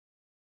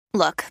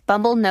Look,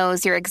 Bumble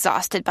knows you're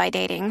exhausted by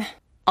dating.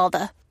 All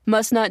the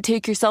must not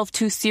take yourself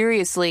too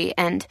seriously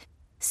and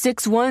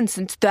 6'1"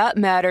 since that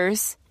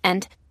matters.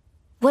 And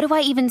what do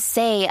I even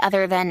say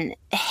other than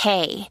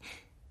hey?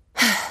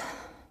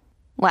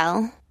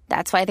 Well,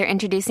 that's why they're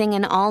introducing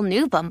an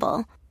all-new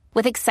Bumble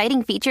with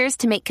exciting features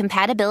to make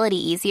compatibility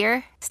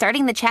easier,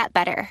 starting the chat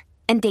better,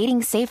 and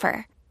dating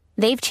safer.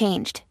 They've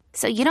changed,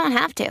 so you don't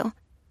have to.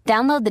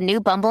 Download the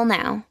new Bumble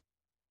now.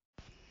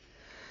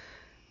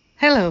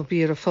 Hello,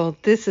 beautiful.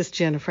 This is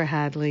Jennifer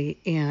Hadley,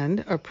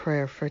 and our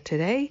prayer for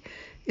today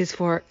is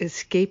for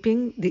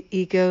escaping the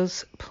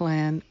ego's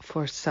plan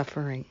for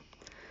suffering.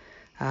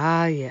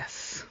 Ah,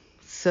 yes.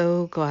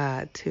 So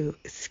glad to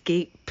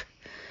escape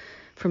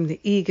from the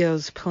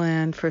ego's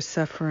plan for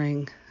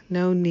suffering.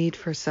 No need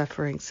for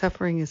suffering.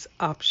 Suffering is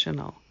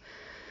optional.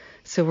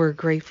 So we're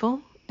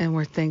grateful and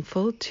we're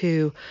thankful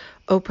to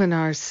open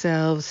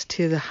ourselves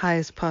to the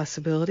highest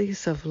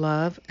possibilities of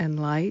love and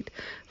light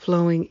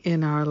flowing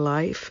in our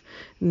life.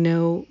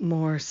 No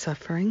more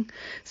suffering.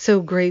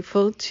 So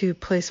grateful to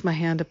place my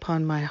hand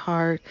upon my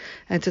heart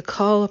and to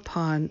call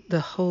upon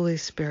the Holy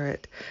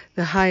Spirit,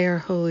 the higher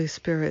Holy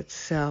Spirit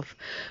self.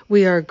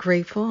 We are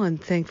grateful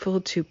and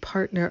thankful to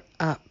partner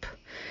up.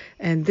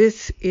 And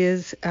this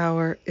is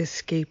our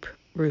escape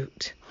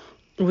route.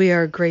 We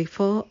are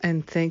grateful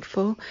and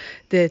thankful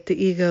that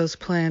the ego's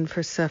plan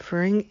for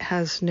suffering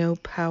has no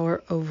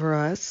power over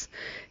us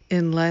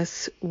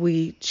unless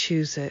we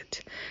choose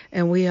it.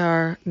 And we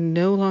are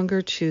no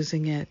longer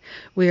choosing it.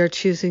 We are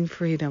choosing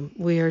freedom.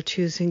 We are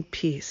choosing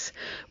peace.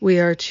 We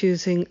are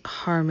choosing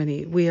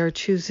harmony. We are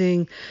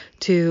choosing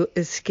to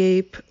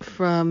escape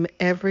from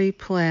every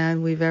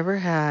plan we've ever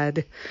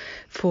had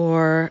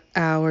for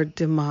our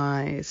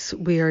demise.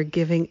 We are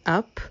giving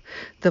up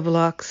the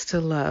blocks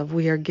to love.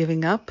 We are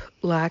giving up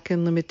lack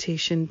and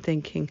limitation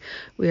thinking.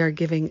 We are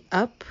giving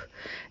up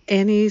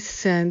any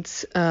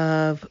sense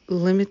of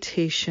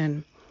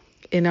limitation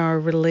in our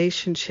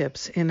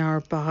relationships, in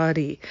our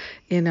body,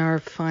 in our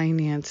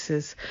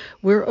finances.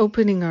 We're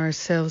opening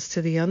ourselves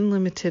to the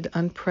unlimited,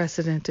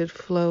 unprecedented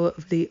flow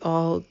of the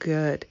all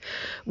good.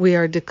 We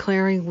are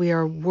declaring we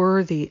are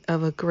worthy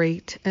of a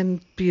great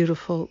and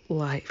beautiful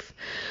life.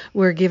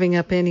 We're giving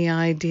up any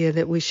idea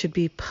that we should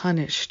be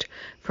punished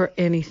for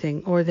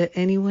anything or that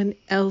anyone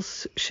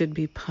else should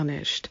be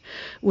punished.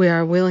 We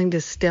are willing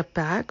to step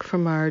back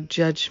from our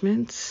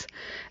judgments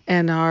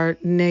and our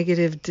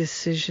negative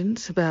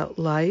decisions about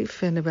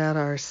life and about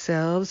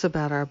ourselves,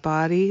 about our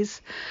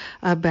bodies,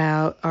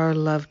 about our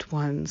loved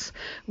ones.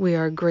 We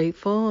are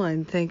grateful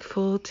and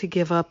thankful to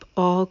give up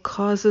all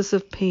causes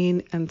of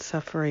pain and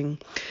suffering.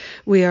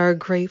 We are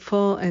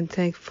grateful and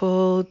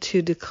thankful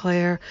to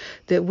declare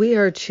that we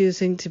are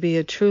choosing to be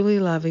a truly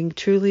loving,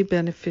 truly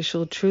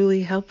beneficial,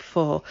 truly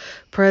helpful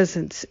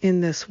presence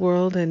in this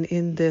world and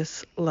in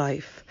this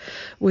life.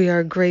 We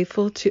are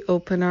grateful to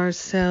open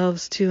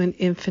ourselves to an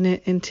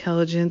infinite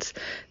intelligence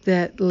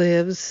that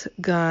lives,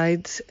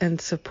 guides, and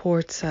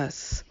supports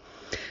us.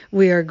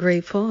 We are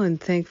grateful and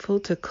thankful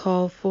to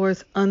call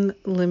forth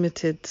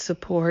unlimited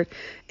support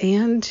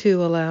and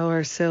to allow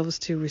ourselves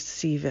to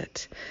receive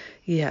it.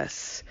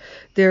 Yes,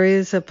 there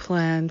is a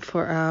plan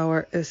for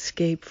our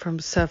escape from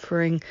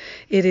suffering.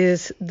 It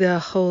is the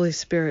Holy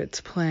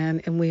Spirit's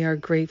plan, and we are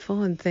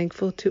grateful and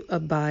thankful to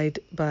abide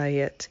by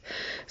it.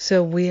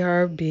 So we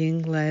are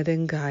being led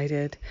and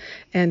guided.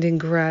 And in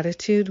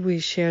gratitude, we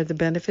share the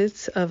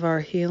benefits of our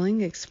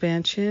healing,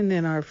 expansion,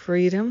 and our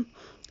freedom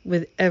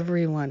with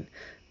everyone,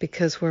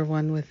 because we're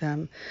one with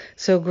them.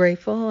 So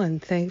grateful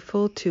and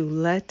thankful to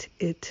let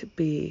it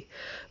be.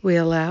 We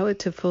allow it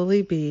to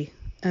fully be,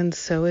 and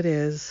so it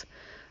is.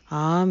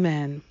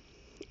 Amen.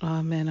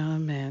 Amen.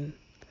 Amen.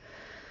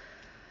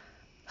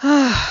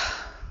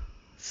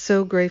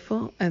 So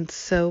grateful and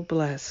so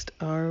blessed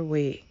are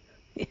we.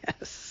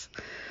 Yes.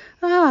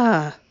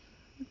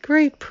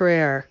 Great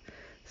prayer.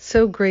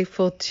 So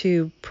grateful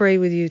to pray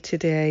with you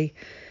today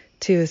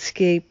to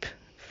escape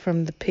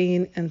from the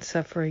pain and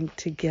suffering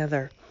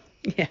together.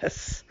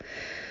 Yes.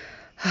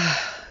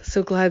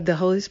 So glad the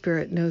Holy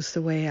Spirit knows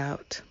the way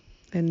out.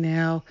 And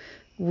now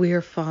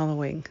we're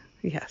following.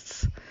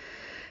 Yes.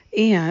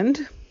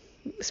 And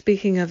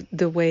speaking of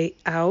the way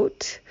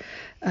out,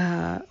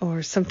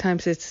 or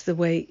sometimes it's the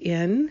way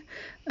in,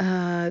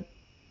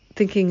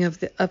 thinking of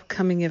the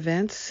upcoming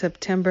events,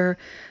 September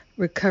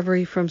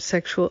Recovery from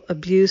Sexual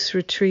Abuse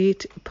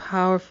Retreat,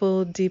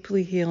 powerful,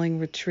 deeply healing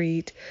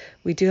retreat.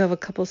 We do have a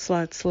couple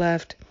slots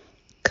left.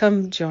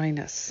 Come join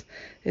us.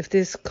 If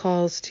this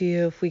calls to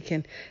you, if we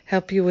can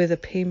help you with a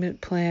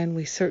payment plan,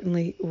 we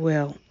certainly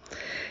will.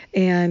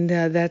 And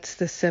that's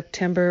the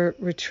September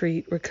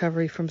retreat,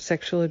 Recovery from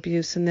Sexual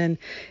Abuse. And then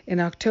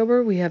in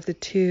October, we have the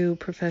 2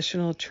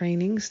 professional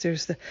trainings.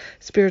 There's the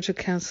Spiritual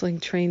Counseling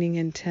Training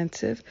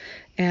Intensive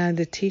and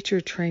the Teacher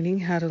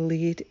Training, How to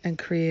Lead and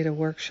Create a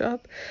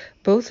Workshop.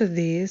 Both of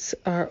these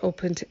are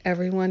open to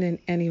everyone and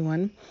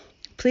anyone.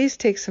 please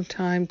take some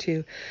time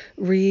to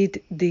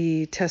read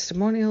the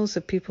testimonials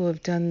of people who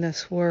have done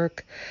this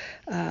work.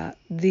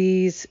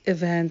 These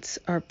events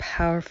are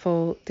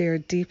powerful. They are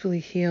deeply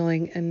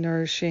healing and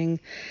nourishing,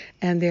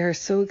 and they are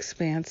so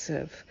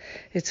expansive.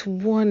 It's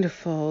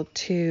wonderful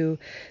to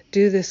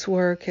do this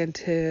work and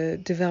to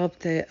develop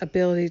the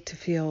ability to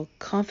feel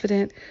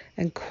confident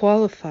and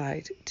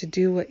qualified to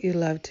do what you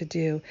love to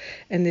do.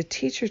 And the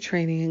teacher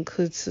training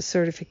includes the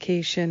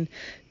certification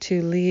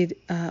to lead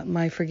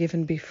my Forgive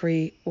and Be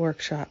Free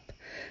workshop.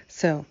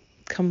 So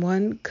come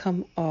one,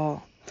 come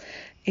all.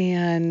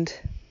 And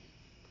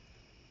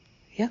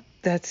yeah,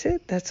 that's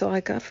it. That's all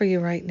I got for you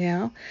right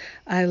now.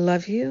 I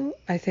love you.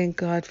 I thank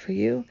God for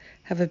you.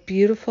 Have a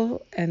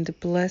beautiful and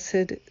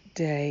blessed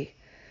day,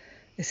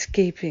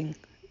 escaping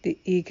the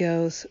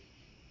ego's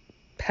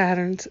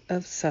patterns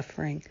of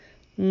suffering.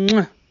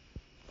 Mwah.